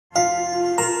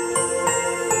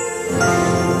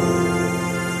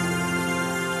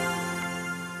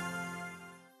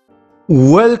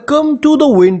Welcome to the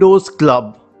Windows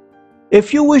Club.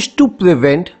 If you wish to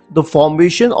prevent the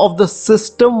formation of the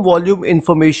system volume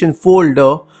information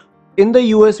folder in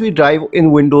the USB drive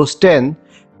in Windows 10,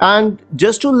 and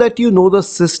just to let you know, the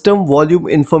system volume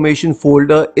information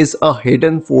folder is a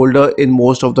hidden folder in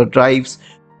most of the drives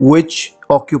which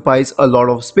occupies a lot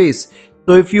of space.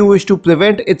 So if you wish to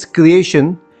prevent its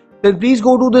creation, then please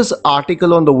go to this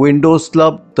article on the Windows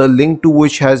Club, the link to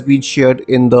which has been shared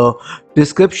in the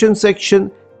description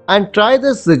section, and try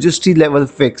this registry level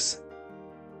fix.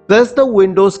 Press the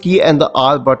Windows key and the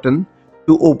R button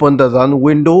to open the run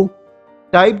window.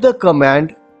 Type the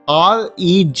command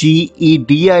REGEDIT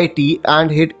and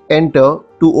hit enter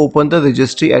to open the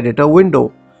registry editor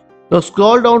window. Now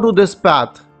scroll down to this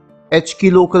path: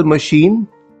 HK local machine,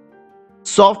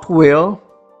 software,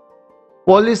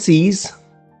 policies,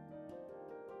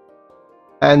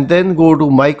 and then go to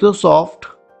Microsoft,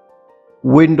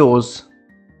 Windows,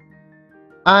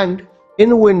 and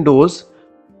in Windows,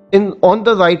 on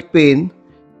the right pane,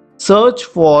 search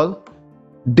for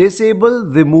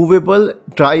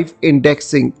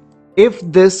DisableRemovableDriveIndexing. If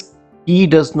this key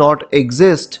does not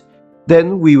exist,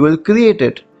 then we will create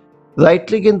it. Right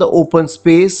click in the open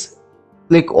space,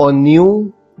 click on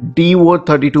New, D-word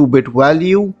 32-bit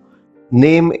value,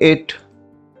 name it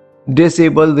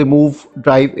Disable Remove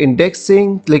Drive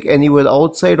Indexing, click anywhere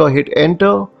outside or hit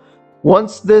enter.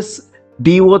 Once this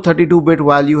D-word 32-bit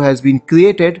value has been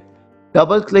created,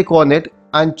 double click on it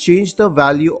and change the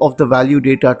value of the value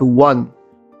data to 1.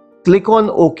 Click on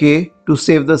OK to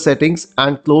save the settings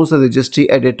and close the registry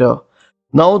editor.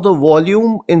 Now the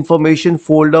volume information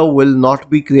folder will not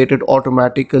be created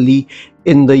automatically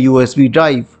in the USB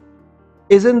drive.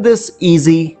 Isn't this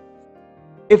easy?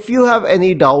 If you have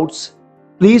any doubts,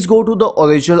 please go to the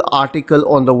original article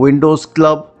on the Windows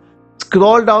Club,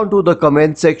 scroll down to the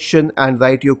comment section and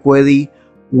write your query.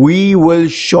 We will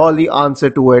surely answer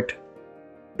to it.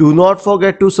 Do not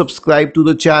forget to subscribe to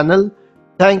the channel.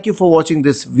 Thank you for watching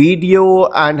this video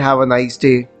and have a nice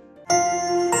day.